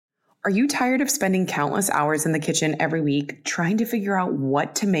Are you tired of spending countless hours in the kitchen every week trying to figure out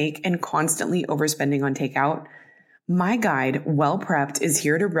what to make and constantly overspending on takeout? My guide, Well Prepped, is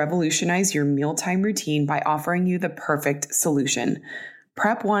here to revolutionize your mealtime routine by offering you the perfect solution.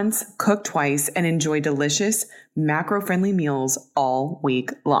 Prep once, cook twice, and enjoy delicious, macro-friendly meals all week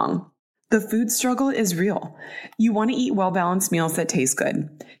long. The food struggle is real. You want to eat well-balanced meals that taste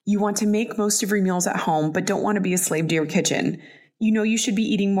good. You want to make most of your meals at home, but don't want to be a slave to your kitchen. You know you should be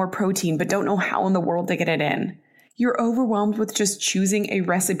eating more protein, but don't know how in the world to get it in. You're overwhelmed with just choosing a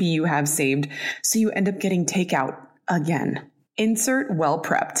recipe you have saved, so you end up getting takeout again. Insert Well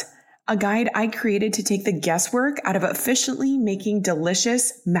Prepped, a guide I created to take the guesswork out of efficiently making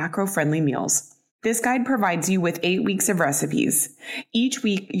delicious, macro-friendly meals. This guide provides you with 8 weeks of recipes. Each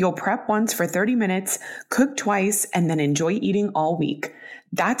week, you'll prep once for 30 minutes, cook twice, and then enjoy eating all week.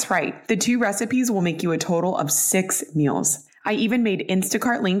 That's right, the 2 recipes will make you a total of 6 meals. I even made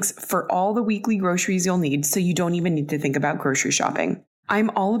Instacart links for all the weekly groceries you'll need, so you don't even need to think about grocery shopping. I'm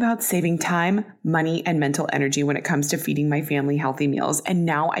all about saving time, money, and mental energy when it comes to feeding my family healthy meals, and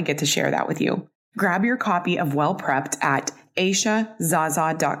now I get to share that with you. Grab your copy of Well Prepped at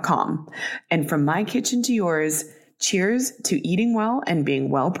aishazaza.com. And from my kitchen to yours, cheers to eating well and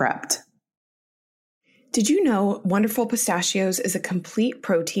being well prepped. Did you know Wonderful Pistachios is a complete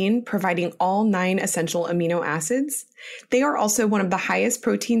protein providing all 9 essential amino acids? They are also one of the highest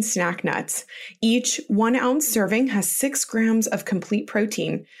protein snack nuts. Each 1 ounce serving has 6 grams of complete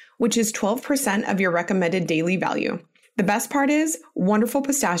protein, which is 12% of your recommended daily value. The best part is Wonderful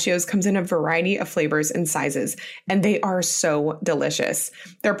Pistachios comes in a variety of flavors and sizes, and they are so delicious.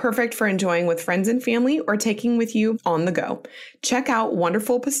 They're perfect for enjoying with friends and family or taking with you on the go. Check out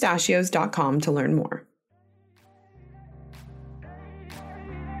wonderfulpistachios.com to learn more.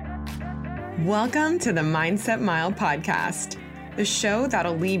 Welcome to the Mindset Mile podcast, the show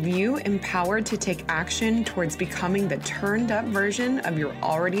that'll leave you empowered to take action towards becoming the turned up version of your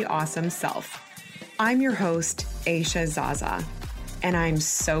already awesome self. I'm your host, Aisha Zaza, and I'm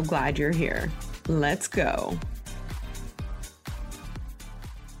so glad you're here. Let's go.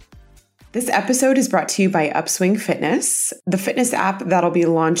 This episode is brought to you by Upswing Fitness, the fitness app that'll be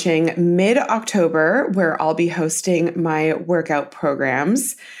launching mid-October, where I'll be hosting my workout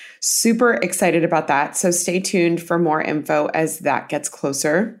programs. Super excited about that. So stay tuned for more info as that gets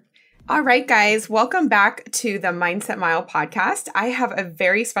closer. All right, guys, welcome back to the Mindset Mile podcast. I have a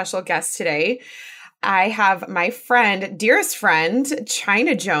very special guest today. I have my friend, dearest friend,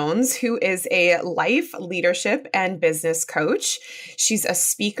 China Jones, who is a life, leadership, and business coach. She's a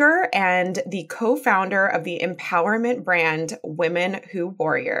speaker and the co-founder of the empowerment brand Women Who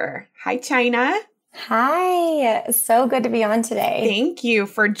Warrior. Hi, China. Hi, so good to be on today. Thank you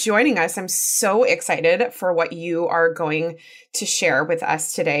for joining us. I'm so excited for what you are going to share with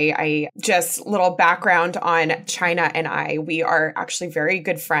us today. Just little background on China and I. We are actually very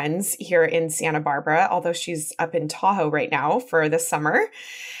good friends here in Santa Barbara, although she's up in Tahoe right now for the summer.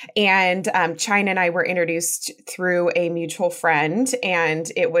 And China and I were introduced through a mutual friend,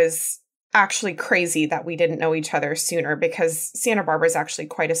 and it was actually crazy that we didn't know each other sooner, because Santa Barbara is actually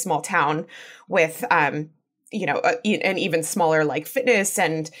quite a small town with, an even smaller like fitness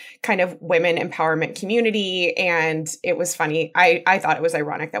and kind of women empowerment community. And it was funny. I thought it was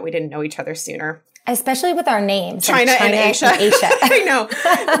ironic that we didn't know each other sooner. Especially with our names. China and Aisha. I know.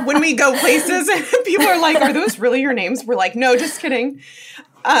 When we go places and people are like, are those really your names? We're like, no, just kidding.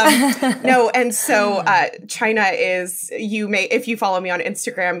 No. And so, China is, if you follow me on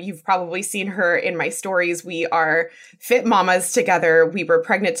Instagram, you've probably seen her in my stories. We are fit mamas together. We were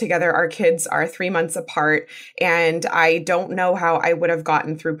pregnant together. Our kids are 3 months apart. And I don't know how I would have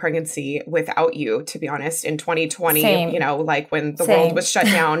gotten through pregnancy without you, to be honest, in 2020, Same. Like when the world was shut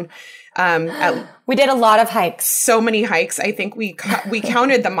down. We did a lot of hikes. So many hikes. I think we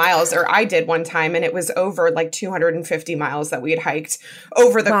counted the miles, or I did one time, and it was over like 250 miles that we had hiked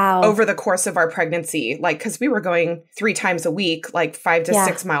over the course of our pregnancy. Like, because we were going 3 times a week, like 5 to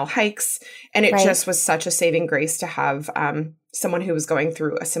 6 mile hikes, and it just was such a saving grace to have someone who was going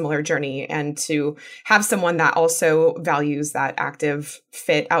through a similar journey, and to have someone that also values that active,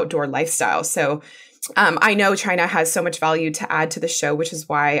 fit, outdoor lifestyle. So I know China has so much value to add to the show, which is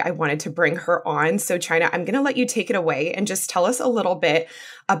why I wanted to bring her on. So China, I'm going to let you take it away and just tell us a little bit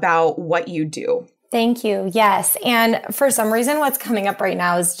about what you do. Thank you. Yes. And for some reason, what's coming up right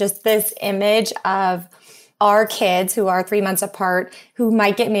now is just this image of our kids who are 3 months apart, who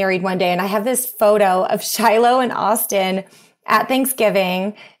might get married one day. And I have this photo of Shiloh and Austin at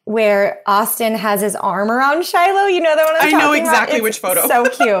Thanksgiving, where Austin has his arm around Shiloh. You know that one I'm talking about? I know exactly which photo. So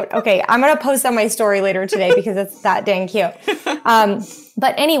cute. Okay, I'm going to post on my story later today because it's that dang cute.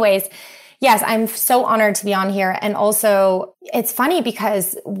 But anyways, yes, I'm so honored to be on here. And also it's funny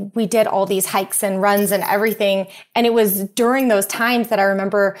because we did all these hikes and runs and everything. And it was during those times that I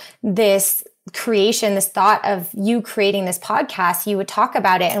remember this creation, this thought of you creating this podcast. You would talk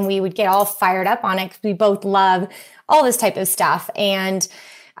about it and we would get all fired up on it because we both love all this type of stuff. And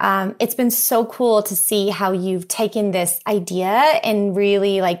it's been so cool to see how you've taken this idea and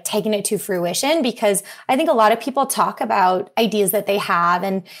really like taken it to fruition, because I think a lot of people talk about ideas that they have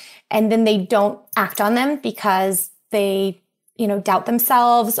and then they don't act on them because they, doubt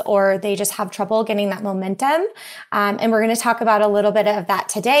themselves or they just have trouble getting that momentum. And we're going to talk about a little bit of that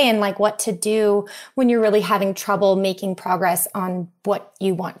today and like what to do when you're really having trouble making progress on what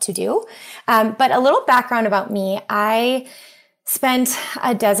you want to do. But a little background about me. I spent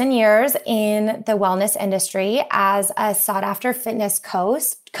a dozen years in the wellness industry as a sought-after fitness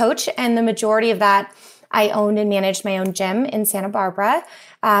coach, and the majority of that I owned and managed my own gym in Santa Barbara.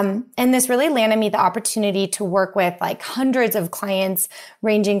 And this really landed me the opportunity to work with like hundreds of clients,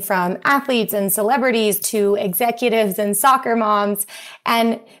 ranging from athletes and celebrities to executives and soccer moms.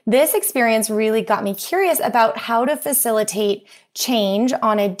 And this experience really got me curious about how to facilitate change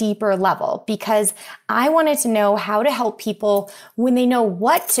on a deeper level, because I wanted to know how to help people when they know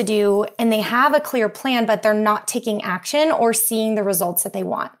what to do and they have a clear plan, but they're not taking action or seeing the results that they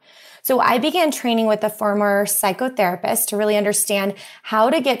want. So I began training with a former psychotherapist to really understand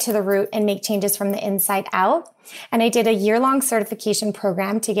how to get to the root and make changes from the inside out. And I did a year-long certification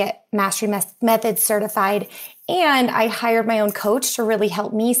program to get Mastery Methods certified. And I hired my own coach to really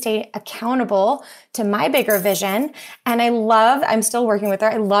help me stay accountable to my bigger vision. And I'm still working with her.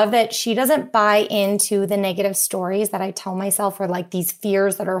 I love that she doesn't buy into the negative stories that I tell myself or like these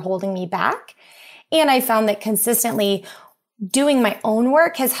fears that are holding me back. And I found that consistently doing my own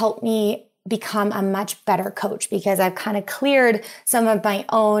work has helped me become a much better coach, because I've kind of cleared some of my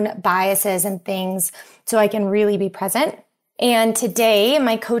own biases and things so I can really be present. And today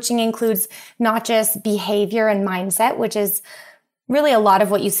my coaching includes not just behavior and mindset, which is really a lot of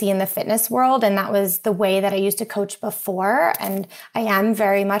what you see in the fitness world. And that was the way that I used to coach before. And I am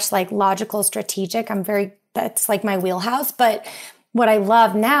very much like logical, strategic. That's like my wheelhouse. But what I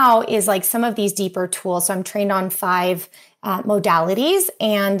love now is like some of these deeper tools. So I'm trained on 5 modalities,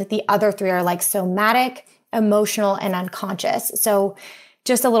 and the other 3 are like somatic, emotional, and unconscious. So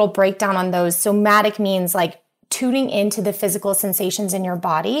just a little breakdown on those. Somatic means like tuning into the physical sensations in your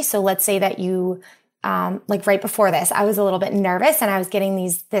body. So let's say that you, like right before this, I was a little bit nervous and I was getting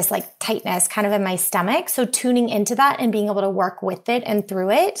this like tightness kind of in my stomach. So tuning into that and being able to work with it and through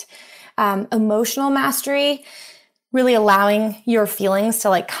it. Emotional mastery, really allowing your feelings to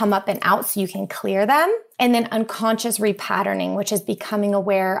like come up and out so you can clear them. And then unconscious repatterning, which is becoming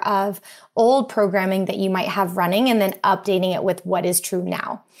aware of old programming that you might have running and then updating it with what is true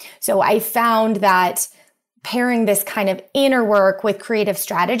now. So I found that pairing this kind of inner work with creative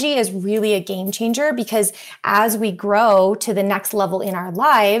strategy is really a game changer, because as we grow to the next level in our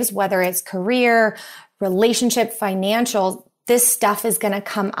lives, whether it's career, relationship, financial, this stuff is going to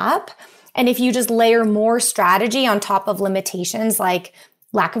come up. And if you just layer more strategy on top of limitations like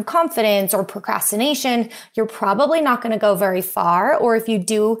lack of confidence or procrastination, you're probably not going to go very far. Or if you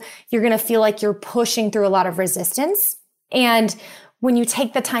do, you're going to feel like you're pushing through a lot of resistance. And when you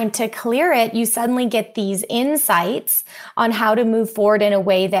take the time to clear it, you suddenly get these insights on how to move forward in a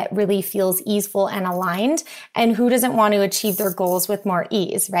way that really feels easeful and aligned. And who doesn't want to achieve their goals with more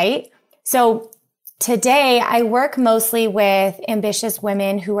ease, right? So today, I work mostly with ambitious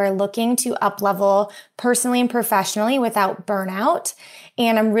women who are looking to up-level personally and professionally without burnout.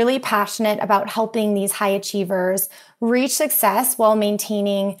 And I'm really passionate about helping these high achievers reach success while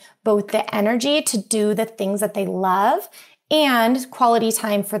maintaining both the energy to do the things that they love and quality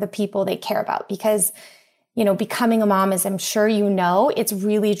time for the people they care about. Because, becoming a mom, as I'm sure you know, it's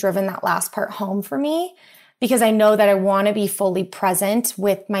really driven that last part home for me. Because I know that I want to be fully present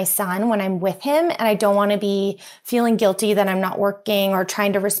with my son when I'm with him. And I don't want to be feeling guilty that I'm not working or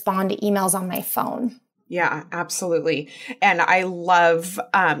trying to respond to emails on my phone. Yeah, absolutely. And I love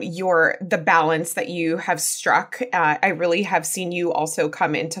the balance that you have struck. I really have seen you also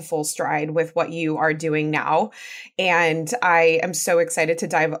come into full stride with what you are doing now. And I am so excited to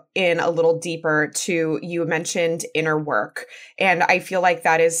dive in a little deeper to, you mentioned inner work. And I feel like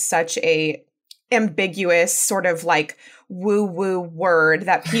that is such a ambiguous sort of like woo-woo word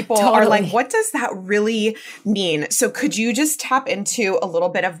that people are like, what does that really mean? So could you just tap into a little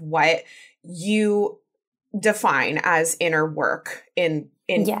bit of what you define as inner work in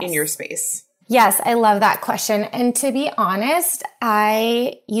your space? Yes, I love that question. And to be honest,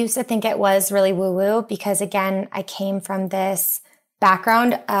 I used to think it was really woo-woo because, again, I came from this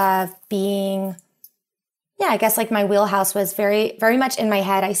background of being, I guess like my wheelhouse was very, very much in my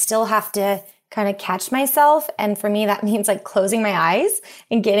head. I still have to kind of catch myself. And for me, that means like closing my eyes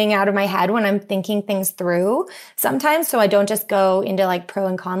and getting out of my head when I'm thinking things through sometimes. So I don't just go into like pro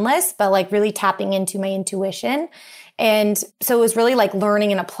and con lists, but like really tapping into my intuition. And so it was really like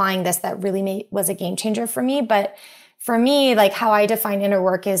learning and applying this that really was a game changer for me. But for me, like how I define inner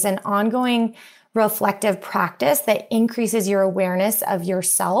work is an ongoing reflective practice that increases your awareness of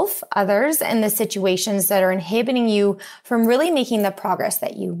yourself, others, and the situations that are inhibiting you from really making the progress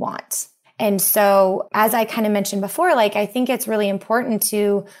that you want. And so, as I kind of mentioned before, like I think it's really important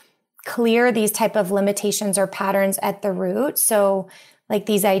to clear these type of limitations or patterns at the root. So like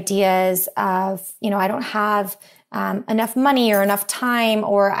these ideas of, I don't have enough money or enough time,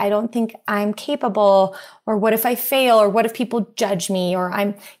 or I don't think I'm capable, or what if I fail, or what if people judge me, or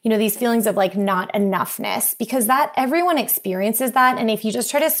I'm, these feelings of like not enoughness, because that everyone experiences that. And if you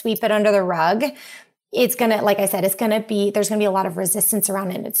just try to sweep it under the rug, it's going to, like I said, there's going to be a lot of resistance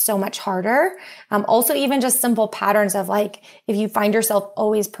around it. And it's so much harder. Also, even just simple patterns of like, if you find yourself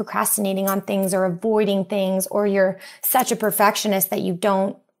always procrastinating on things or avoiding things, or you're such a perfectionist that you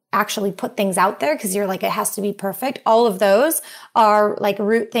don't actually put things out there because you're like, it has to be perfect. All of those are like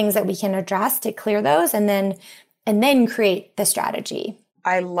root things that we can address to clear those and then create the strategy.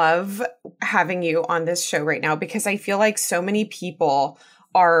 I love having you on this show right now because I feel like so many people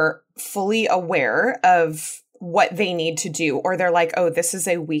are fully aware of what they need to do, or they're like, oh, this is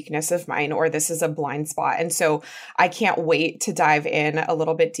a weakness of mine, or this is a blind spot. And so I can't wait to dive in a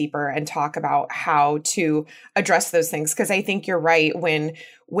little bit deeper and talk about how to address those things. Because I think you're right. When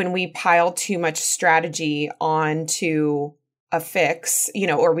we pile too much strategy onto a fix,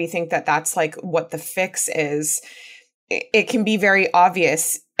 or we think that that's like what the fix is, it can be very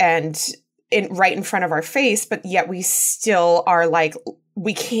obvious and right in front of our face, but yet we still are like,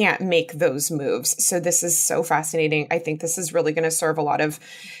 we can't make those moves. So this is so fascinating. I think this is really going to serve a lot of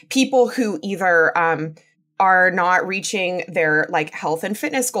people who either are not reaching their like health and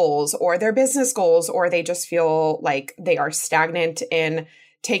fitness goals or their business goals, or they just feel like they are stagnant in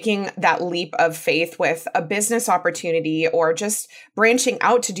taking that leap of faith with a business opportunity or just branching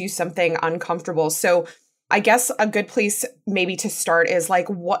out to do something uncomfortable. So I guess a good place maybe to start is like,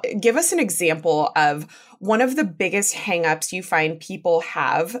 give us an example of one of the biggest hangups you find people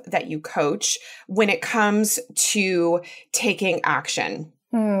have that you coach when it comes to taking action.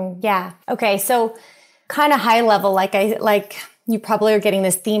 Yeah. Okay. So kind of high level, like you probably are getting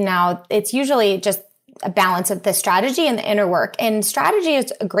this theme now. It's usually just a balance of the strategy and the inner work. And strategy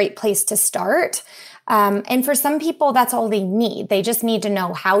is a great place to start. And for some people, that's all they need. They just need to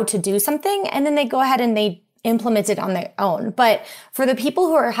know how to do something, and then they go ahead and they implement it on their own. But for the people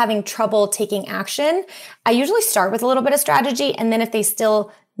who are having trouble taking action, I usually start with a little bit of strategy. And then if they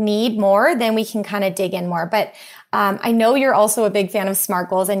still need more, then we can kind of dig in more. But I know you're also a big fan of SMART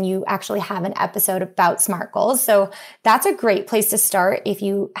goals, and you actually have an episode about SMART goals. So that's a great place to start if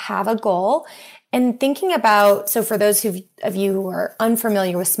you have a goal. And thinking about, so for those of you who are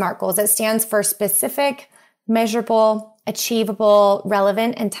unfamiliar with SMART goals, it stands for specific, measurable, achievable,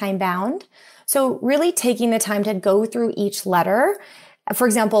 relevant, and time bound. So really taking the time to go through each letter. For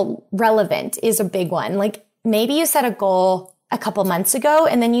example, relevant is a big one. Like maybe you set a goal a couple months ago,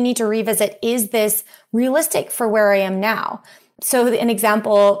 and then you need to revisit, is this realistic for where I am now? So an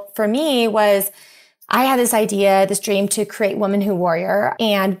example for me was, I had this idea, this dream to create Woman Who Warrior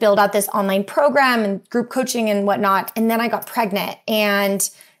and build out this online program and group coaching and whatnot. And then I got pregnant. And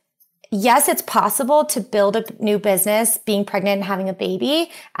yes, it's possible to build a new business being pregnant and having a baby,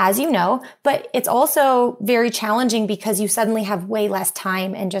 as you know, but it's also very challenging because you suddenly have way less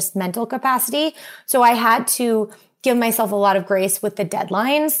time and just mental capacity. So I had to give myself a lot of grace with the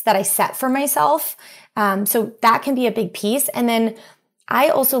deadlines that I set for myself. So that can be a big piece. And then I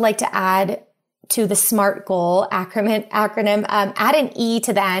also like to add to the SMART goal acronym, add an E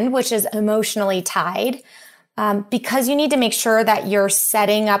to the end, which is emotionally tied, because you need to make sure that you're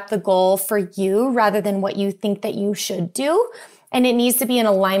setting up the goal for you rather than what you think that you should do. And it needs to be in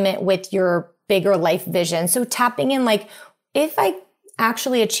alignment with your bigger life vision. So tapping in, like, if I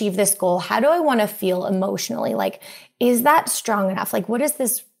actually achieve this goal, how do I want to feel emotionally? Like, is that strong enough? Like, what is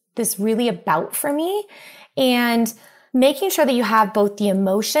this really about for me? And making sure that you have both the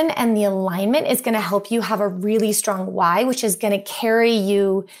emotion and the alignment is going to help you have a really strong why, which is going to carry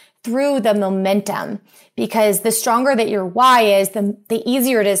you through the momentum, because the stronger that your why is, the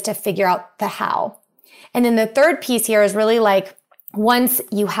easier it is to figure out the how. And then the third piece here is really like, once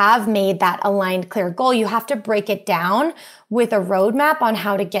you have made that aligned, clear goal, you have to break it down with a roadmap on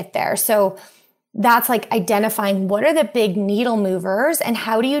how to get there. So that's like identifying what are the big needle movers and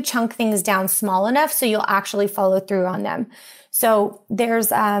how do you chunk things down small enough so you'll actually follow through on them. So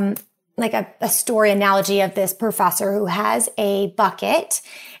there's like a story analogy of this professor who has a bucket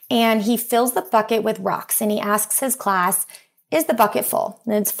and he fills the bucket with rocks and he asks his class, is the bucket full?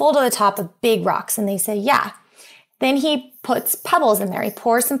 And it's full to the top of big rocks. And they say, yeah. Then he puts pebbles in there. He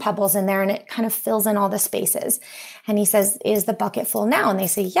pours some pebbles in there and it kind of fills in all the spaces. And he says, is the bucket full now? And they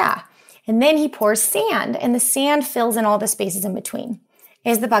say, yeah. And then he pours sand and the sand fills in all the spaces in between.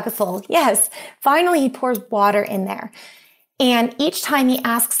 Is the bucket full? Yes. Finally, he pours water in there. And each time he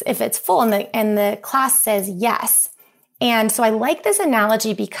asks if it's full and the class says yes. And so I like this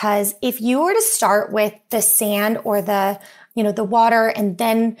analogy because if you were to start with the sand or the water and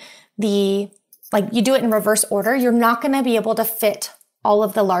then you do it in reverse order, you're not going to be able to fit all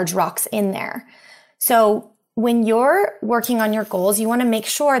of the large rocks in there. So when you're working on your goals, you want to make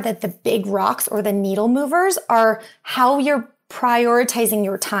sure that the big rocks or the needle movers are how you're prioritizing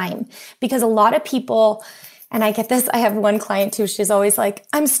your time. Because a lot of people, and I get this, I have one client too, she's always like,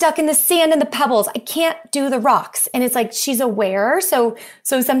 I'm stuck in the sand and the pebbles. I can't do the rocks. And it's like, she's aware. So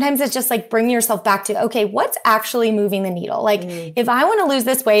sometimes it's just like bring yourself back to, okay, what's actually moving the needle? Like if I want to lose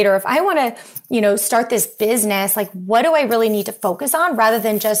this weight or if I want to, start this business, like what do I really need to focus on rather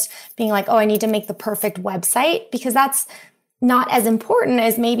than just being like, oh, I need to make the perfect website, because that's not as important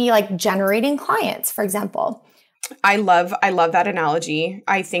as maybe like generating clients, for example. I love that analogy.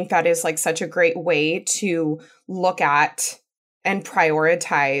 I think that is like such a great way to look at and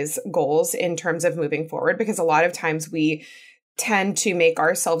prioritize goals in terms of moving forward, because a lot of times we tend to make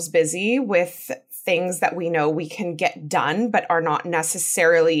ourselves busy with things that we know we can get done, but are not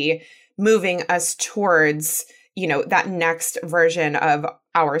necessarily moving us towards, that next version of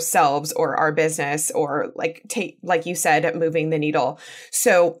ourselves or our business or like you said, moving the needle.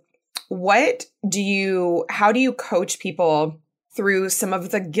 So how do you coach people through some of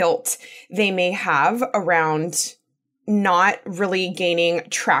the guilt they may have around not really gaining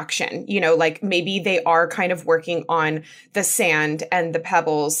traction? Like maybe they are kind of working on the sand and the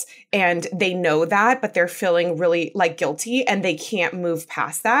pebbles and they know that, but they're feeling really like guilty and they can't move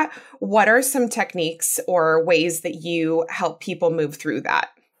past that. What are some techniques or ways that you help people move through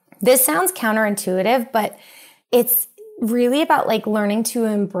that? This sounds counterintuitive, but it's really about like learning to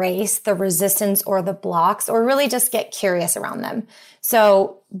embrace the resistance or the blocks or really just get curious around them.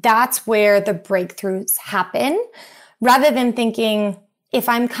 So that's where the breakthroughs happen rather than thinking if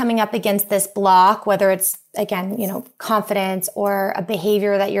I'm coming up against this block, whether it's again, confidence or a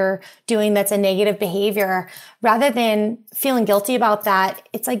behavior that you're doing that's a negative behavior, rather than feeling guilty about that,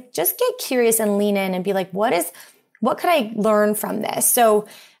 it's like, just get curious and lean in and be like, what could I learn from this? So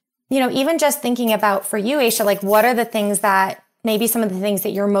even just thinking about for you, Aisha, like what are the things that maybe some of the things that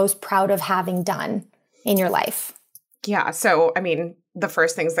you're most proud of having done in your life? Yeah. So, the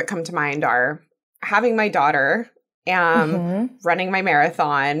first things that come to mind are having my daughter, running my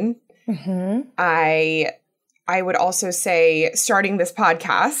marathon. Mm-hmm. I would also say starting this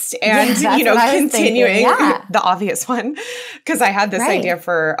podcast and, continuing the obvious one, because I had this idea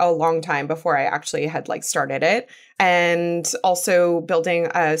for a long time before I actually had started it. And also building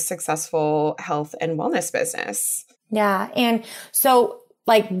a successful health and wellness business. Yeah. And so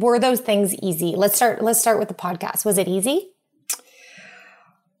were those things easy? Let's start with the podcast. Was it easy?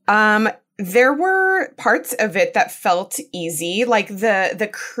 There were parts of it that felt easy. Like the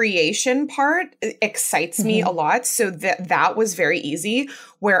creation part excites me a lot. So that was very easy.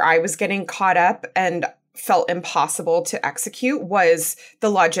 Where I was getting caught up and felt impossible to execute was the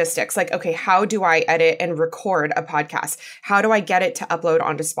logistics. Like, okay, how do I edit and record a podcast? How do I get it to upload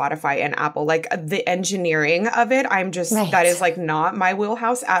onto Spotify and Apple? Like the engineering of it, that is not my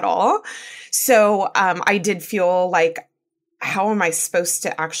wheelhouse at all. So I did feel like, how am I supposed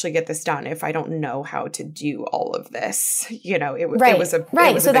to actually get this done if I don't know how to do all of this? It was a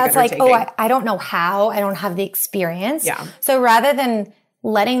so that's like, I don't know how. I don't have the experience. Yeah. So rather than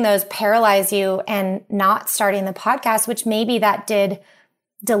letting those paralyze you and not starting the podcast, which maybe that did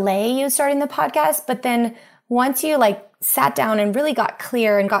delay you starting the podcast, but then once you sat down and really got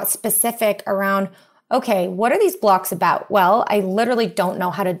clear and got specific around, okay, what are these blocks about? Well, I literally don't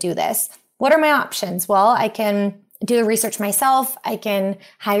know how to do this. What are my options? Well, I can do the research myself. I can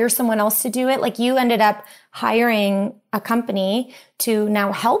hire someone else to do it. Like you ended up hiring a company to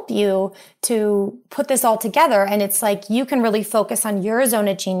now help you to put this all together. And it's like, you can really focus on your zone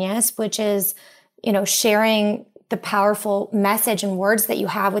of genius, which is, sharing the powerful message and words that you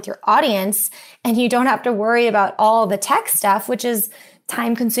have with your audience. And you don't have to worry about all the tech stuff, which is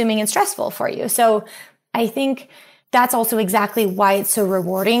time consuming and stressful for you. So I think that's also exactly why it's so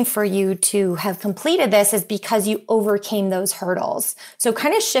rewarding for you to have completed this, is because you overcame those hurdles. So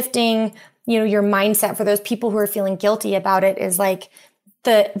kind of shifting, your mindset for those people who are feeling guilty about it is like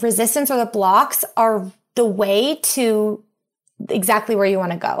the resistance or the blocks are the way to exactly where you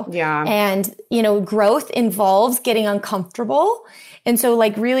want to go. Yeah. And, growth involves getting uncomfortable. And so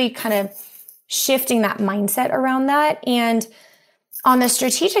like really kind of shifting that mindset around that. And on the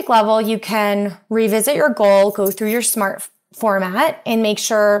strategic level, you can revisit your goal, go through your SMART format and make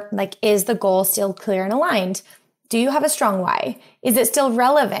sure, like, is the goal still clear and aligned? Do you have a strong why? Is it still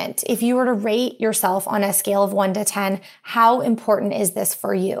relevant? If you were to rate yourself on a scale of 1 to 10, how important is this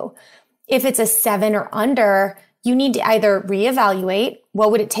for you? If it's a 7 or under, you need to either reevaluate, what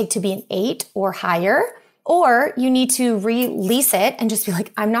would it take to be an 8 or higher? Or you need to release it and just be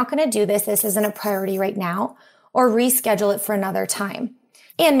like, I'm not going to do this. This isn't a priority right now. Or reschedule it for another time.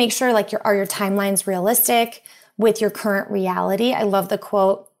 And make sure are your timelines realistic with your current reality? I love the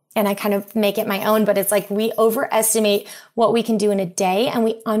quote, and I kind of make it my own, but it's like, we overestimate what we can do in a day and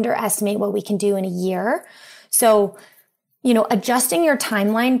we underestimate what we can do in a year. So, adjusting your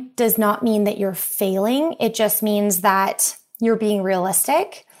timeline does not mean that you're failing. It just means that you're being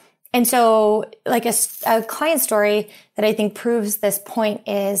realistic. And so like a client story that I think proves this point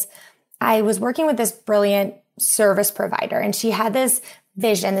is, I was working with this brilliant service provider, and she had this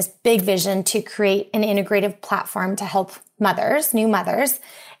vision, this big vision to create an integrative platform to help new mothers.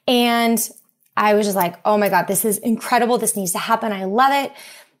 And I was just like, oh my God, this is incredible. This needs to happen. I love it.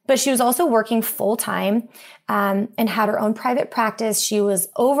 But she was also working full time and had her own private practice. She was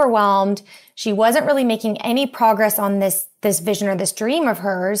overwhelmed. She wasn't really making any progress on this vision or this dream of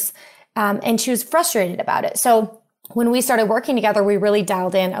hers. And she was frustrated about it. So when we started working together, we really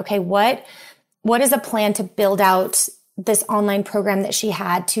dialed in, okay, what is a plan to build out this online program that she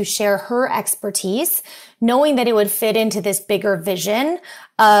had to share her expertise, knowing that it would fit into this bigger vision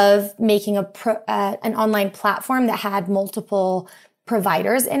of making an online platform that had multiple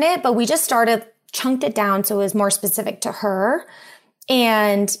providers in it. But we just chunked it down so it was more specific to her.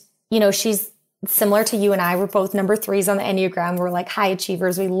 And, she's similar to you and I. We're both number 3s on the Enneagram. We're like high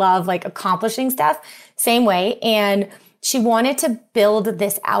achievers. We love like accomplishing stuff. Same way. And she wanted to build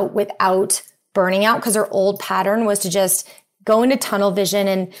this out without burning out, because her old pattern was to just go into tunnel vision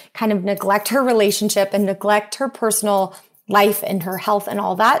and kind of neglect her relationship and neglect her personal life and her health and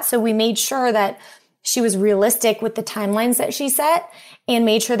all that. So we made sure that she was realistic with the timelines that she set and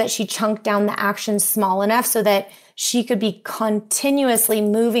made sure that she chunked down the actions small enough so that she could be continuously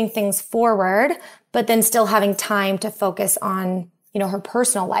moving things forward, but then still having time to focus on, her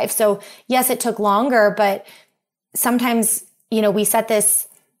personal life. So yes, it took longer, but sometimes, we set this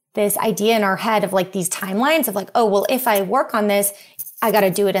idea in our head of like these timelines of like, oh, well, if I work on this, I got to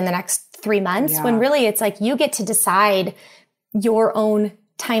do it in the next 3 months. Yeah. When really it's like, you get to decide your own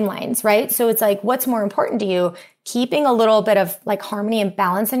timelines, right? So it's like, what's more important to you? Keeping a little bit of like harmony and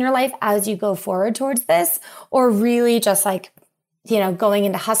balance in your life as you go forward towards this, or really just like, going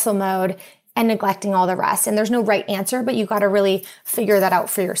into hustle mode and neglecting all the rest. And there's no right answer, but you got to really figure that out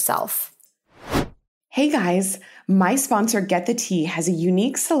for yourself. Hey guys, my sponsor Get the Tea has a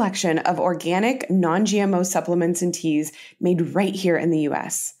unique selection of organic, non-GMO supplements and teas made right here in the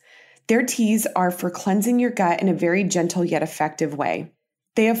US. Their teas are for cleansing your gut in a very gentle yet effective way.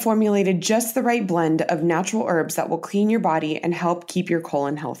 They have formulated just the right blend of natural herbs that will clean your body and help keep your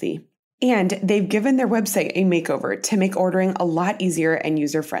colon healthy. And they've given their website a makeover to make ordering a lot easier and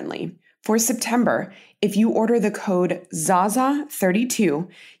user-friendly. For September, if you order the code ZAZA32,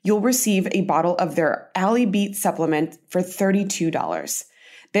 you'll receive a bottle of their Ally Beet supplement for $32.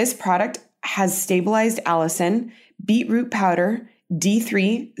 This product has stabilized allicin, beetroot powder,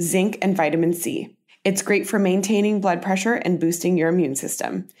 D3, zinc, and vitamin C. It's great for maintaining blood pressure and boosting your immune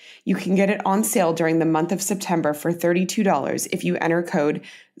system. You can get it on sale during the month of September for $32 if you enter code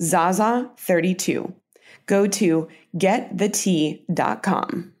ZAZA32. Go to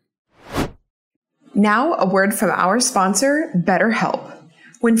getthetea.com. Now, a word from our sponsor, BetterHelp.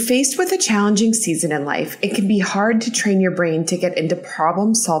 When faced with a challenging season in life, it can be hard to train your brain to get into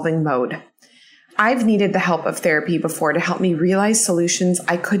problem-solving mode. I've needed the help of therapy before to help me realize solutions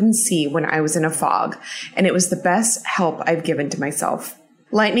I couldn't see when I was in a fog, and it was the best help I've given to myself.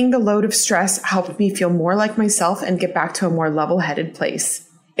 Lightening the load of stress helped me feel more like myself and get back to a more level-headed place.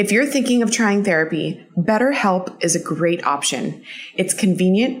 If you're thinking of trying therapy, BetterHelp is a great option. It's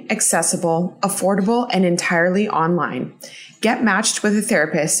convenient, accessible, affordable, and entirely online. Get matched with a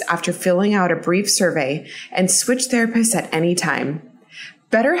therapist after filling out a brief survey and switch therapists at any time.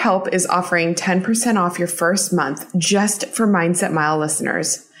 BetterHelp is offering 10% off your first month just for Mindset Mile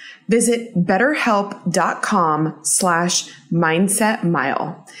listeners. Visit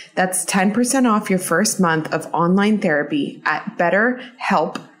betterhelp.com/mindsetmile. That's 10% off your first month of online therapy at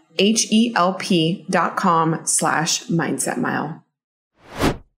betterhelp, HELP.com/mindsetmile.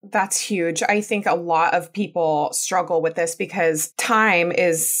 That's huge. I think a lot of people struggle with this because time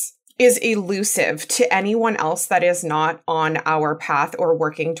is elusive to anyone else that is not on our path or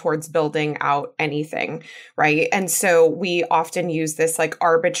working towards building out anything, right? And so we often use this like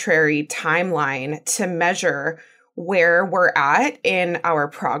arbitrary timeline to measure where we're at in our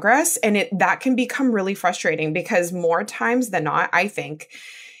progress. And that can become really frustrating because more times than not, I think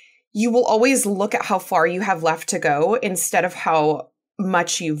you will always look at how far you have left to go instead of how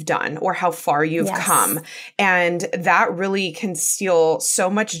much you've done or how far you've come. And that really can steal so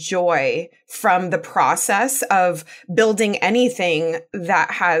much joy from the process of building anything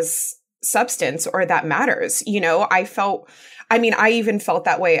that has substance or that matters. You know, I even felt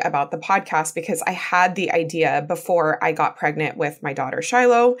that way about the podcast because I had the idea before I got pregnant with my daughter,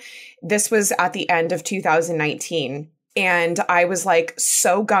 Shiloh. This was at the end of 2019. And I was like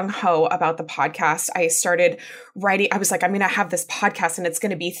so gung-ho about the podcast. I started writing. I was like, I'm going to have this podcast and it's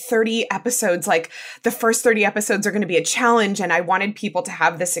going to be 30 episodes. Like the first 30 episodes are going to be a challenge. And I wanted people to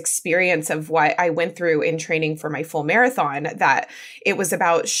have this experience of what I went through in training for my full marathon, that it was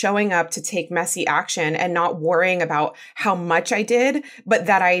about showing up to take messy action and not worrying about how much I did, but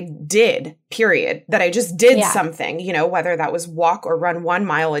that I did, period. That I just did something, you know, whether that was walk or run 1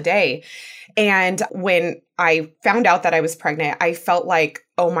 mile a day. And when I found out that I was pregnant, I felt like,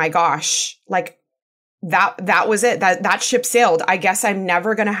 oh my gosh, like that was it. That ship sailed. I guess I'm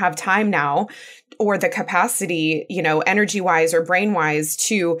never going to have time now or the capacity, you know, energy wise or brain wise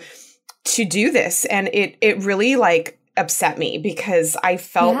to do this. And it really like upset me because I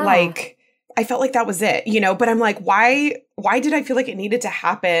felt like that was it, you know, but I'm like, why did I feel like it needed to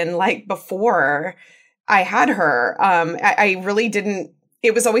happen like before I had her? I really didn't.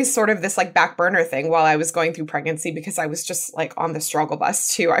 It was always sort of this like back burner thing while I was going through pregnancy because I was just like on the struggle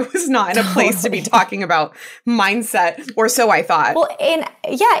bus too. I was not in a place to be talking about mindset, or so I thought. Well, and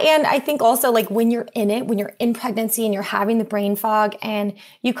I think also like when you're in pregnancy and you're having the brain fog and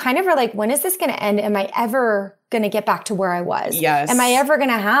you kind of are like, when is this going to end? Am I ever going to get back to where I was? Yes. Am I ever going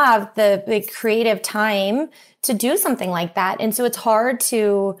to have the creative time to do something like that? And so it's hard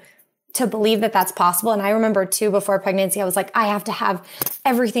to believe that that's possible. And I remember too, before pregnancy, I was like, I have to have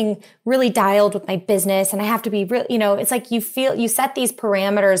everything really dialed with my business. And I have to be real, you know, it's like you set these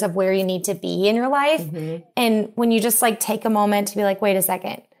parameters of where you need to be in your life. Mm-hmm. And when you just like take a moment to be like, wait a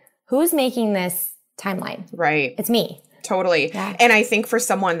second, who's making this timeline? Right. It's me. Totally. Yeah. And I think for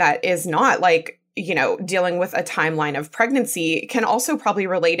someone that is not like, you know, dealing with a timeline of pregnancy can also probably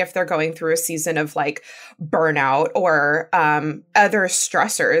relate if they're going through a season of like burnout or other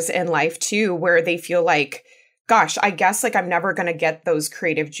stressors in life too, where they feel like, gosh, I guess like I'm never going to get those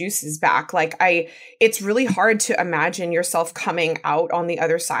creative juices back. Like it's really hard to imagine yourself coming out on the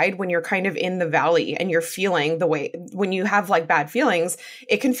other side when you're kind of in the valley and you're feeling the way, when you have like bad feelings,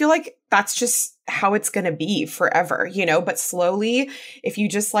 it can feel like that's just how it's going to be forever, you know, but slowly, if you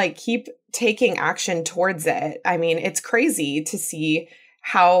just like keep taking action towards it, I mean, it's crazy to see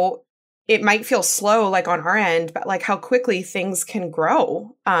how it might feel slow, like on our end, but like how quickly things can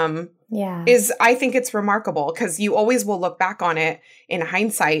grow. I think it's remarkable because you always will look back on it in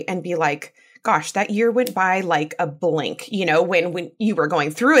hindsight and be like, gosh, that year went by like a blink, you know, when you were going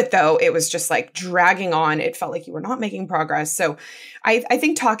through it though, it was just like dragging on. It felt like you were not making progress. So I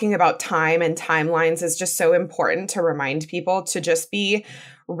think talking about time and timelines is just so important to remind people to just be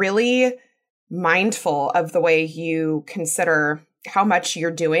really mindful of the way you consider how much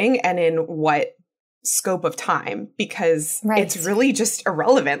you're doing and in what scope of time, because it's really just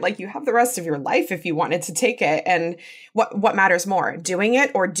irrelevant. Like you have the rest of your life if you wanted to take it. And what matters more, doing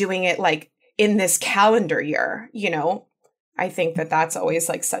it or doing it like in this calendar year, you know? I think that's always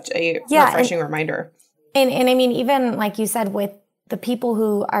like such a refreshing reminder. And I mean, even like you said, with the people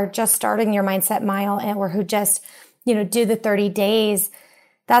who are just starting your mindset mile or who just, you know, do the 30 days,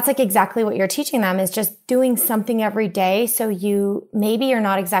 that's like exactly what you're teaching them, is just doing something every day. So maybe you're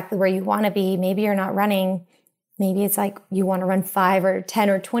not exactly where you want to be. Maybe you're not running. Maybe it's like you want to run 5 or 10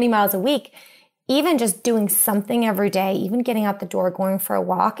 or 20 miles a week. Even just doing something every day, even getting out the door, going for a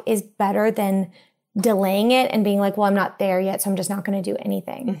walk is better than delaying it and being like, well, I'm not there yet, so I'm just not going to do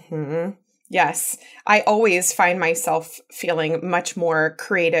anything. Mm-hmm. Yes. I always find myself feeling much more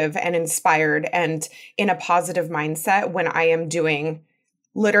creative and inspired and in a positive mindset when I am doing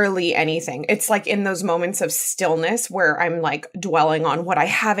literally anything. It's like in those moments of stillness where I'm like dwelling on what I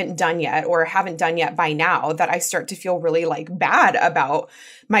haven't done yet or haven't done yet by now that I start to feel really like bad about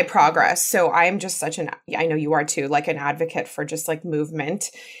my progress. So I'm just I know you are too, like an advocate for just like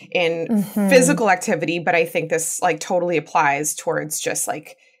movement in physical activity. But I think this like totally applies towards just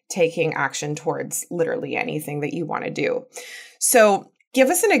like taking action towards literally anything that you want to do. So give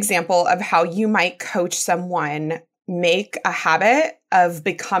us an example of how you might coach someone make a habit of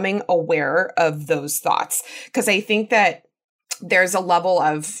becoming aware of those thoughts. Because I think that there's a level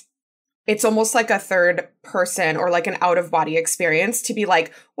of, it's almost like a third person or like an out of body experience to be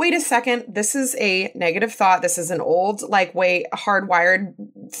like, wait a second, this is a negative thought. This is an old, like way hardwired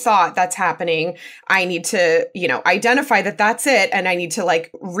thought that's happening. I need to, identify that that's it. And I need to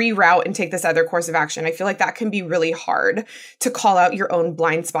like reroute and take this other course of action. I feel like that can be really hard to call out your own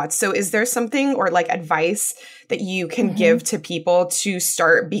blind spots. So is there something or like advice that you can give to people to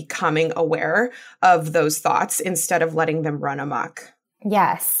start becoming aware of those thoughts instead of letting them run amok?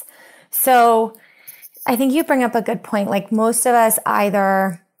 Yes. So I think you bring up a good point. Like most of us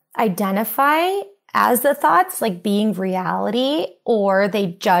either identify as the thoughts, like being reality, or they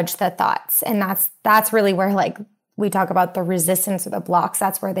judge the thoughts. And that's really where like we talk about the resistance or the blocks.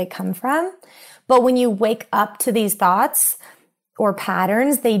 That's where they come from. But when you wake up to these thoughts or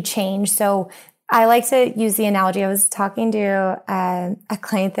patterns, they change. So I like to use the analogy. I was talking to a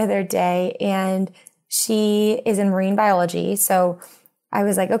client the other day, and she is in marine biology. So I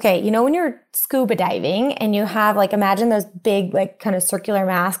was like, okay, when you're scuba diving and you have like, imagine those big, like kind of circular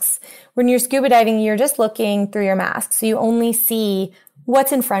masks. When you're scuba diving, you're just looking through your mask. So you only see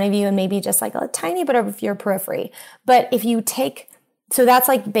what's in front of you and maybe just like a tiny bit of your periphery. But if you so that's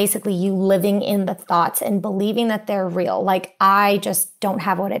like basically you living in the thoughts and believing that they're real. Like I just don't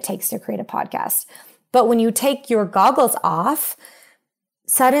have what it takes to create a podcast. But when you take your goggles off,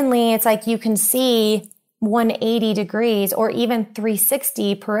 suddenly it's like you can see 180 degrees or even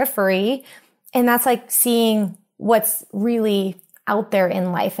 360 periphery. And that's like seeing what's really out there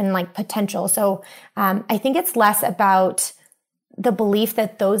in life and like potential. So I think it's less about the belief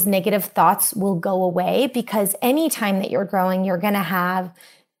that those negative thoughts will go away, because anytime that you're growing, you're going to have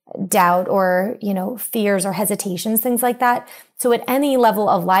doubt or, fears or hesitations, things like that. So at any level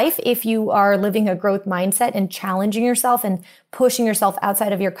of life, if you are living a growth mindset and challenging yourself and pushing yourself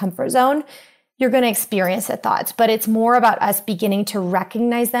outside of your comfort zone, you're going to experience the thoughts. But it's more about us beginning to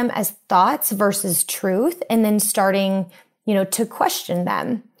recognize them as thoughts versus truth, and then starting, to question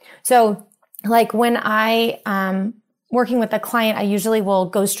them. So like when I working with a client, I usually will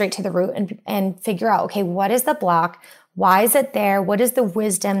go straight to the root and figure out, okay, what is the block? Why is it there? What is the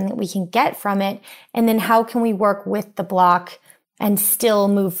wisdom that we can get from it? And then how can we work with the block and still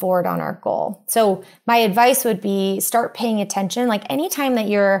move forward on our goal? So my advice would be start paying attention. Like anytime that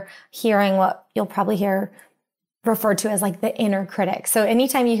you're hearing what you'll probably hear referred to as like the inner critic. So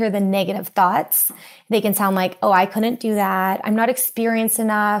anytime you hear the negative thoughts, they can sound like, oh, I couldn't do that. I'm not experienced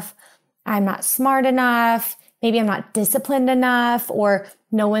enough. I'm not smart enough. Maybe I'm not disciplined enough, or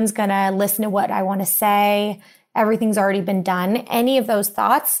no one's going to listen to what I want to say. Everything's already been done. Any of those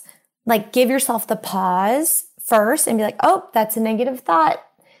thoughts, like give yourself the pause first and be like, oh, that's a negative thought.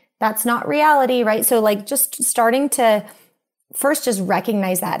 That's not reality, right? So like just starting to first just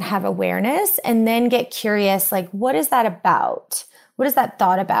recognize that and have awareness, and then get curious, like, what is that about? What is that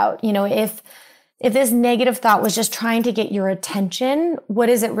thought about? If this negative thought was just trying to get your attention, what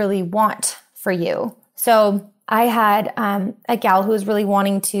does it really want for you? So I had a gal who was really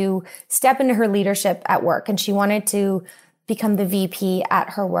wanting to step into her leadership at work, and she wanted to become the VP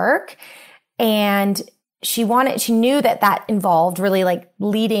at her work. And she knew that involved really like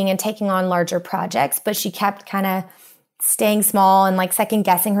leading and taking on larger projects, but she kept kind of staying small and like second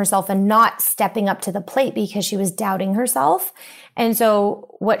guessing herself and not stepping up to the plate because she was doubting herself. And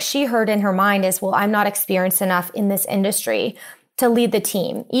so what she heard in her mind is, well, I'm not experienced enough in this industry to lead the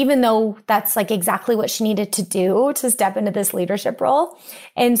team, even though that's like exactly what she needed to do to step into this leadership role.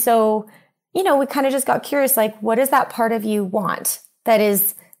 And so, we kind of just got curious, like, what does that part of you want that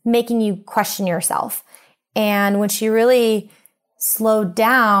is making you question yourself? And when she really slowed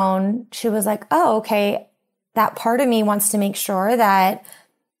down, she was like, oh, okay, that part of me wants to make sure that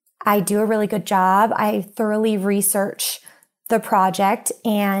I do a really good job. I thoroughly research the project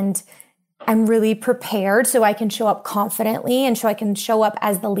and I'm really prepared so I can show up confidently and so I can show up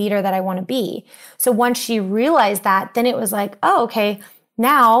as the leader that I want to be. So once she realized that, then it was like, oh, okay,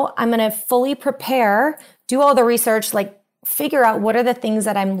 now I'm going to fully prepare, do all the research, like figure out what are the things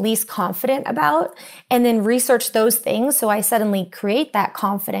that I'm least confident about, and then research those things. So I suddenly create that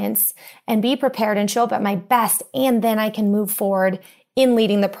confidence and be prepared and show up at my best. And then I can move forward in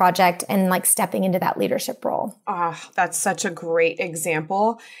leading the project and like stepping into that leadership role. That's such a great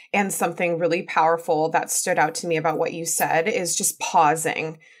example. And something really powerful that stood out to me about what you said is just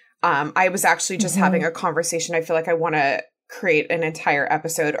pausing. I was actually just having a conversation. I feel like I want to create an entire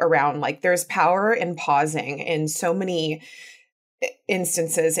episode around like there's power in pausing in so many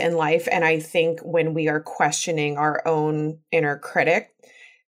instances in life. And I think when we are questioning our own inner critic,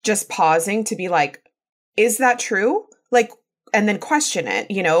 just pausing to be like, is that true? Like, and then question it,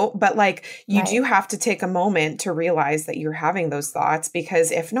 but like you do have to take a moment to realize that you're having those thoughts,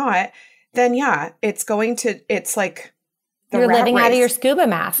 because if not, then it's like you're living out of your scuba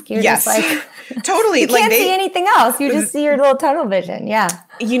mask. You're just like, totally. You can't see anything else. You just see your little tunnel vision. Yeah.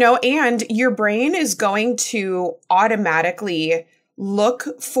 And your brain is going to automatically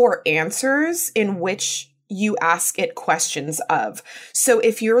look for answers in which you ask it questions of. So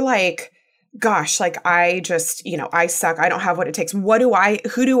if you're like, gosh, like I just, I suck. I don't have what it takes. Who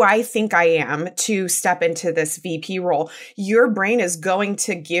do I think I am to step into this VP role? Your brain is going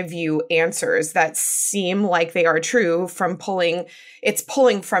to give you answers that seem like they are true it's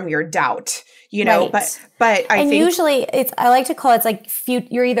pulling from your doubt, right. but I think usually I like to call it like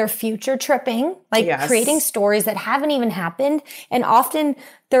you're either future tripping, like creating stories that haven't even happened. And often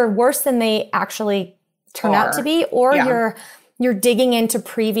they're worse than they actually turn out to be, or you're digging into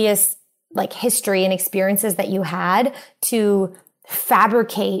previous like history and experiences that you had to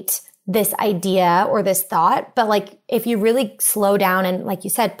fabricate this idea or this thought. But like, if you really slow down and like you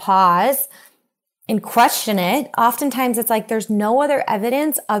said, pause and question it, oftentimes it's like, there's no other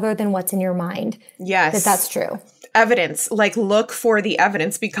evidence other than what's in your mind. Yes. That's true. Evidence, like look for the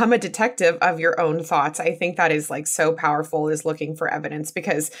evidence, become a detective of your own thoughts. I think that is like so powerful, is looking for evidence,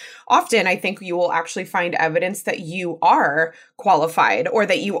 because often I think you will actually find evidence that you are qualified or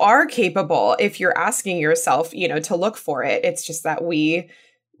that you are capable if you're asking yourself, to look for it. It's just that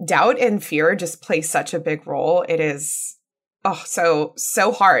doubt and fear just play such a big role. It is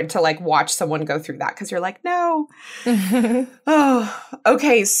so hard to like watch someone go through that, because you're like, no.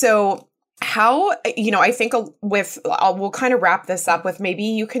 Okay. So how, I think we'll kind of wrap this up with, maybe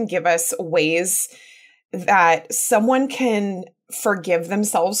you can give us ways that someone can forgive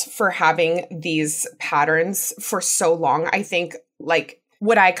themselves for having these patterns for so long. I think like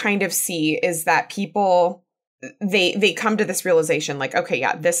what I kind of see is that people, they come to this realization like, okay,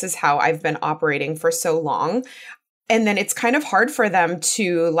 this is how I've been operating for so long. And then it's kind of hard for them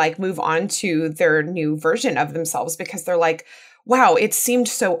to like move on to their new version of themselves, because they're like, wow, it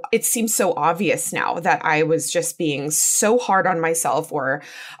seems so obvious now that I was just being so hard on myself, or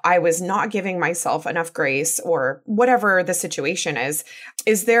I was not giving myself enough grace, or whatever the situation is.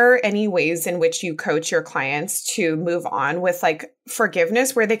 Is there any ways in which you coach your clients to move on with like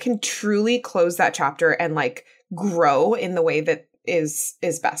forgiveness, where they can truly close that chapter and like grow in the way that is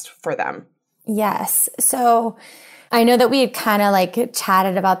best for them? Yes. So I know that we had kind of like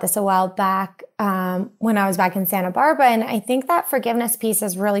chatted about this a while back when I was back in Santa Barbara. And I think that forgiveness piece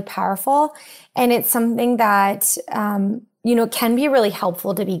is really powerful. And it's something that, can be really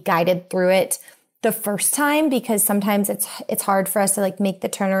helpful to be guided through it the first time, because sometimes it's hard for us to like make the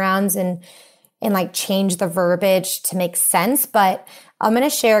turnarounds and like change the verbiage to make sense. But I'm going to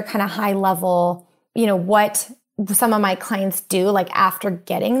share kind of high level, what some of my clients do like after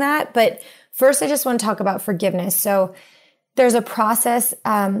getting that. But first, I just want to talk about forgiveness. So there's a process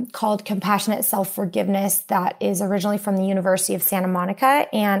called compassionate self-forgiveness that is originally from the University of Santa Monica.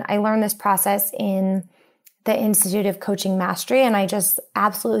 And I learned this process in the Institute of Coaching Mastery. And I just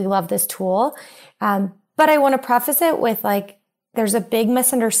absolutely love this tool. But I want to preface it with like, there's a big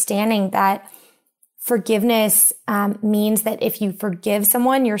misunderstanding that forgiveness means that if you forgive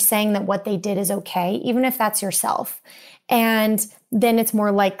someone, you're saying that what they did is okay, even if that's yourself. And then it's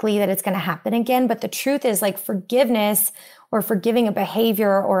more likely that it's going to happen again. But the truth is like forgiveness or forgiving a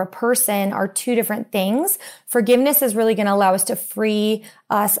behavior or a person are two different things. Forgiveness is really going to allow us to free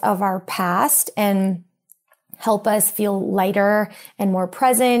us of our past and help us feel lighter and more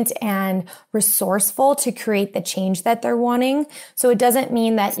present and resourceful to create the change that they're wanting. So it doesn't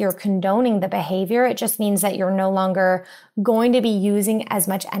mean that you're condoning the behavior. It just means that you're no longer going to be using as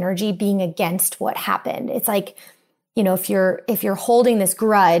much energy being against what happened. It's like, if you're holding this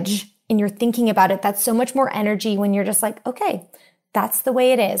grudge and you're thinking about it, that's so much more energy when you're just like, okay, that's the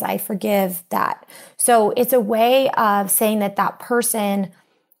way it is. I forgive that. So it's a way of saying that that person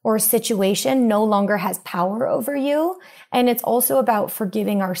or situation no longer has power over you. And it's also about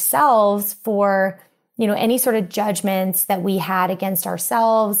forgiving ourselves for, any sort of judgments that we had against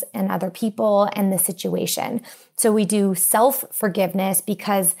ourselves and other people and the situation. So we do self-forgiveness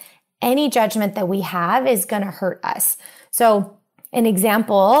because any judgment that we have is going to hurt us. So an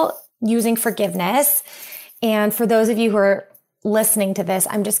example using forgiveness. And for those of you who are listening to this,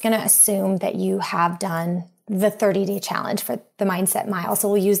 I'm just going to assume that you have done the 30-day challenge for the Mindset Mile. So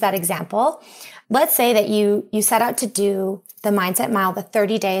we'll use that example. Let's say that you set out to do the Mindset Mile, the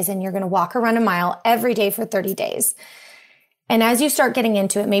 30 days, and you're going to walk around a mile every day for 30 days. And as you start getting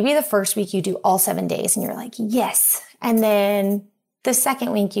into it, maybe the first week you do all 7 days and you're like, yes. And then the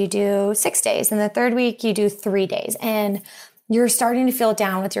second week you do 6 days. And the third week you do 3 days. And you're starting to feel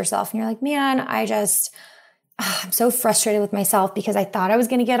down with yourself. And you're like, man, I'm so frustrated with myself because I thought I was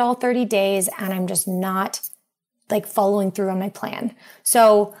going to get all 30 days and I'm just not like following through on my plan.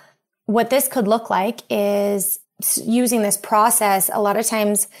 So what this could look like is using this process. A lot of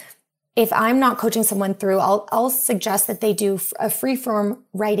times, if I'm not coaching someone through, I'll suggest that they do a free-form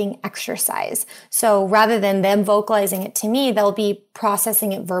writing exercise. So rather than them vocalizing it to me, they'll be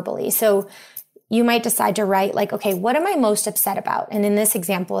processing it verbally. So you might decide to write like, okay, what am I most upset about? And in this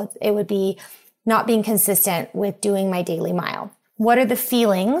example, it would be not being consistent with doing my daily mile. What are the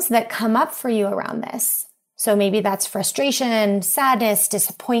feelings that come up for you around this? So maybe that's frustration, sadness,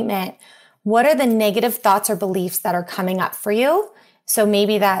 disappointment. What are the negative thoughts or beliefs that are coming up for you? So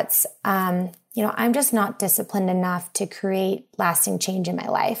maybe that's, I'm just not disciplined enough to create lasting change in my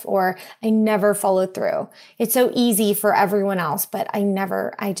life, or I never follow through. It's so easy for everyone else, but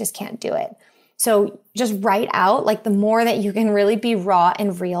I just can't do it. So just write out, like the more that you can really be raw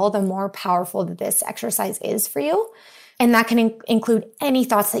and real, the more powerful that this exercise is for you. And that can include any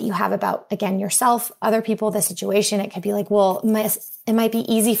thoughts that you have about, again, yourself, other people, the situation. It could be like, well, it might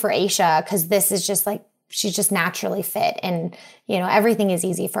be easy for Aisha because this is just like, she's just naturally fit and, everything is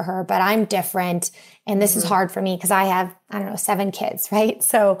easy for her, but I'm different. And this is hard for me because I have, 7 kids, right?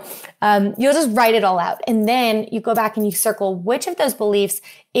 So you'll just write it all out. And then you go back and you circle which of those beliefs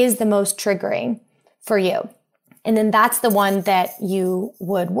is the most triggering for you. And then that's the one that you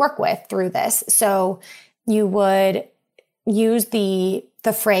would work with through this. So you would use the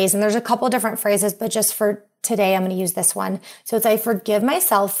phrase, and there's a couple different phrases, but just for today, I'm going to use this one. So it's, I forgive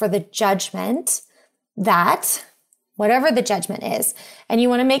myself for the judgment that, whatever the judgment is. And you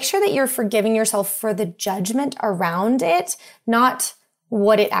want to make sure that you're forgiving yourself for the judgment around it, not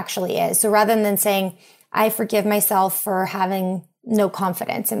what it actually is. So rather than saying, I forgive myself for having no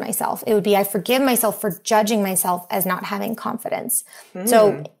confidence in myself, it would be, I forgive myself for judging myself as not having confidence.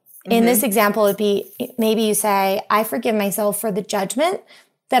 So in this example, it'd be, maybe you say, I forgive myself for the judgment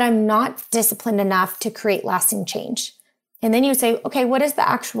that I'm not disciplined enough to create lasting change. And then you say, okay, what is the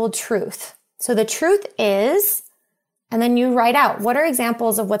actual truth? So the truth is, and then you write out, what are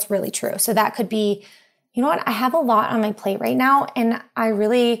examples of what's really true? So that could be, you know what, I have a lot on my plate right now. And I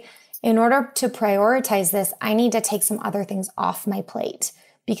really, in order to prioritize this, I need to take some other things off my plate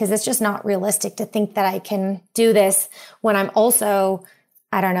because it's just not realistic to think that I can do this when I'm also,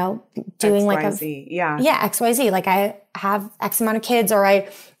 doing XYZ, XYZ. Like I have X amount of kids, or I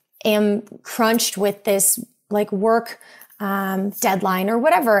am crunched with this like work deadline or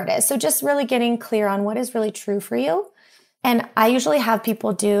whatever it is. So just really getting clear on what is really true for you. And I usually have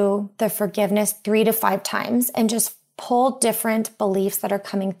people do the forgiveness 3 to 5 times and just pull different beliefs that are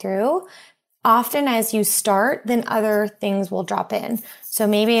coming through. Often as you start, then other things will drop in. So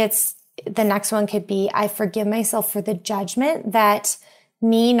maybe it's the next one could be, I forgive myself for the judgment that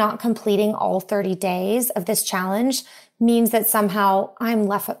me not completing all 30 days of this challenge means that somehow I'm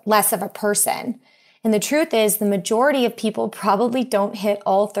less of a person. And the truth is, the majority of people probably don't hit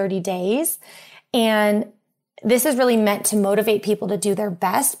all 30 days. And this is really meant to motivate people to do their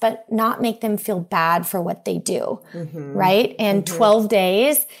best, but not make them feel bad for what they do, right? And 12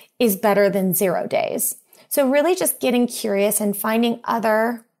 days is better than 0 days. So really just getting curious and finding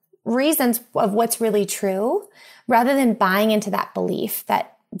other reasons of what's really true rather than buying into that belief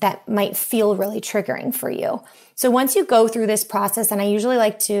that might feel really triggering for you. So once you go through this process, and I usually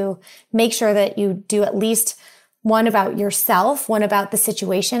like to make sure that you do at least one about yourself, one about the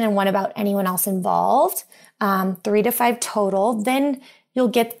situation, and one about anyone else involved, 3 to 5 total, then you'll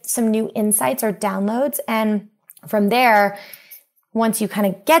get some new insights or downloads. And from there, once you kind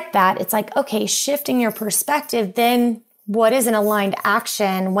of get that, it's like, okay, shifting your perspective, then what is an aligned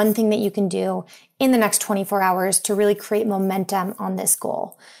action, one thing that you can do in the next 24 hours to really create momentum on this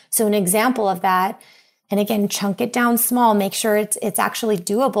goal? So an example of that, and again, chunk it down small, make sure it's actually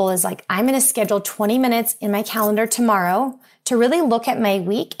doable, is like, I'm going to schedule 20 minutes in my calendar tomorrow to really look at my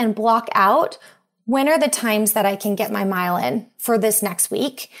week and block out when are the times that I can get my mile in for this next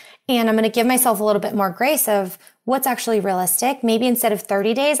week. And I'm going to give myself a little bit more grace of what's actually realistic. Maybe instead of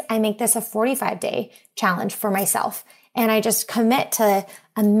 30 days, I make this a 45-day challenge for myself. And I just commit to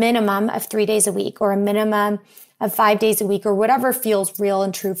a minimum of 3 days a week or a minimum of 5 days a week or whatever feels real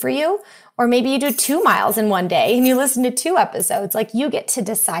and true for you. Or maybe you do 2 miles in one day and you listen to 2 episodes. Like, you get to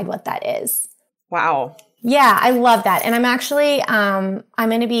decide what that is. Wow. Yeah, I love that. And I'm actually, I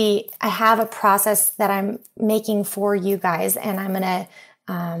have a process that I'm making for you guys, and I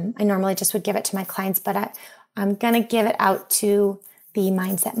normally just would give it to my clients, but I'm going to give it out to the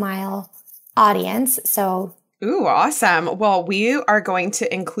Mindset Mile audience. So ooh, awesome. Well, we are going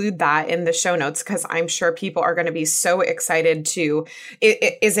to include that in the show notes because I'm sure people are going to be so excited to,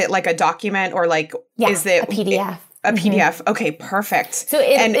 is it like a document or like, is it a PDF? A PDF. Okay, perfect. So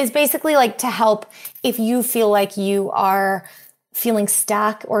it is basically like to help if you feel like you are feeling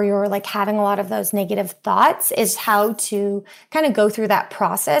stuck or you're like having a lot of those negative thoughts, is how to kind of go through that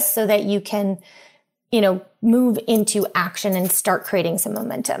process so that you can, move into action and start creating some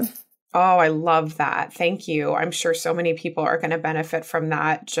momentum. Oh, I love that. Thank you. I'm sure so many people are going to benefit from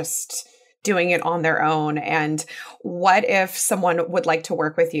that, just doing it on their own. And what if someone would like to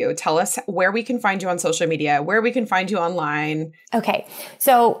work with you? Tell us where we can find you on social media, where we can find you online. Okay.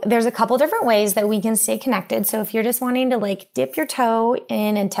 So there's a couple different ways that we can stay connected. So if you're just wanting to like dip your toe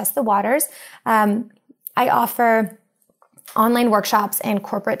in and test the waters, I offer online workshops and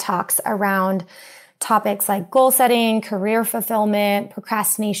corporate talks around topics like goal setting, career fulfillment,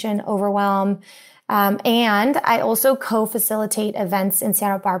 procrastination, overwhelm. And I also co-facilitate events in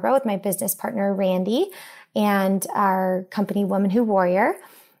Santa Barbara with my business partner, Randy, and our company, Woman Who Warrior.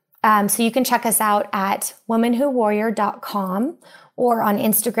 So you can check us out at womanwhowarrior.com, or on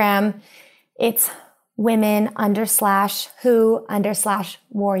Instagram, it's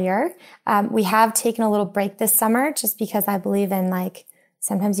women_who_warrior. We have taken a little break this summer just because I believe in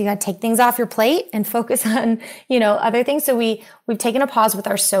sometimes you got to take things off your plate and focus on, other things. So we've taken a pause with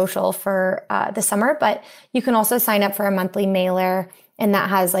our social for the summer, but you can also sign up for a monthly mailer, and that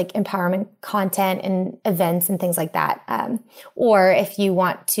has like empowerment content and events and things like that. Or if you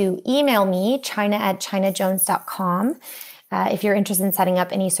want to email me, china@chinajones.com, if you're interested in setting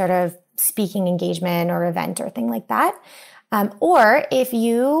up any sort of speaking engagement or event or thing like that. Or if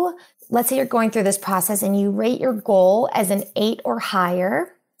let's say you're going through this process and you rate your goal as an 8 or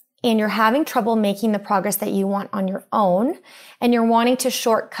higher, and you're having trouble making the progress that you want on your own, and you're wanting to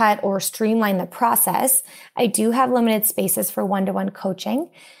shortcut or streamline the process, I do have limited spaces for one-to-one coaching.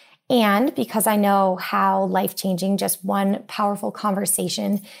 And because I know how life-changing just one powerful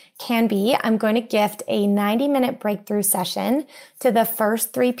conversation can be, I'm going to gift a 90-minute breakthrough session to the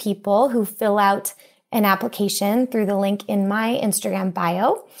first 3 people who fill out an application through the link in my Instagram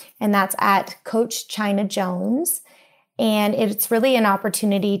bio, and that's at Coach China Jones. And it's really an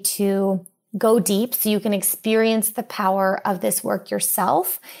opportunity to go deep so you can experience the power of this work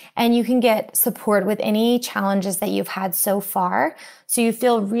yourself, and you can get support with any challenges that you've had so far, so you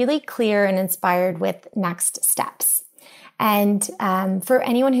feel really clear and inspired with next steps. And for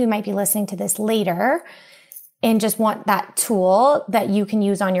anyone who might be listening to this later and just want that tool that you can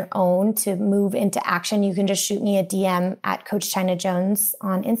use on your own to move into action, you can just shoot me a DM at Coach China Jones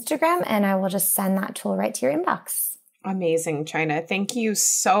on Instagram, and I will just send that tool right to your inbox. Amazing, China. Thank you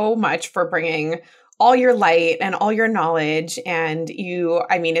so much for bringing all your light and all your knowledge. And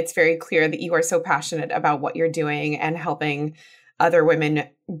it's very clear that you are so passionate about what you're doing and helping other women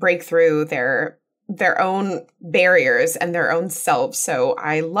break through their own barriers and their own selves. So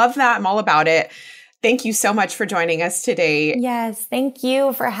I love that. I'm all about it. Thank you so much for joining us today. Yes, thank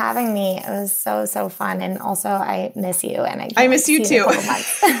you for having me. It was so, so fun. And also, I miss you. And I miss you too.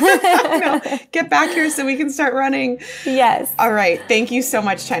 No, get back here so we can start running. Yes. All right. Thank you so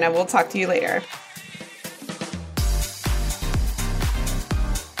much, China. We'll talk to you later.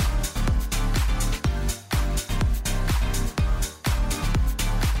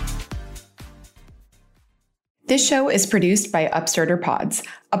 This show is produced by Upstarter Pods,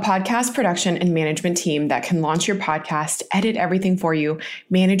 a podcast production and management team that can launch your podcast, edit everything for you,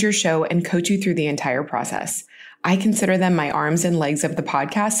 manage your show, and coach you through the entire process. I consider them my arms and legs of the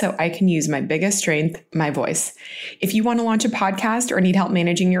podcast so I can use my biggest strength, my voice. If you want to launch a podcast or need help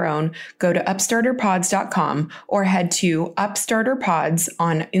managing your own, go to upstarterpods.com or head to Upstarter Pods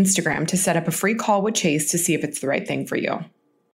on Instagram to set up a free call with Chase to see if it's the right thing for you.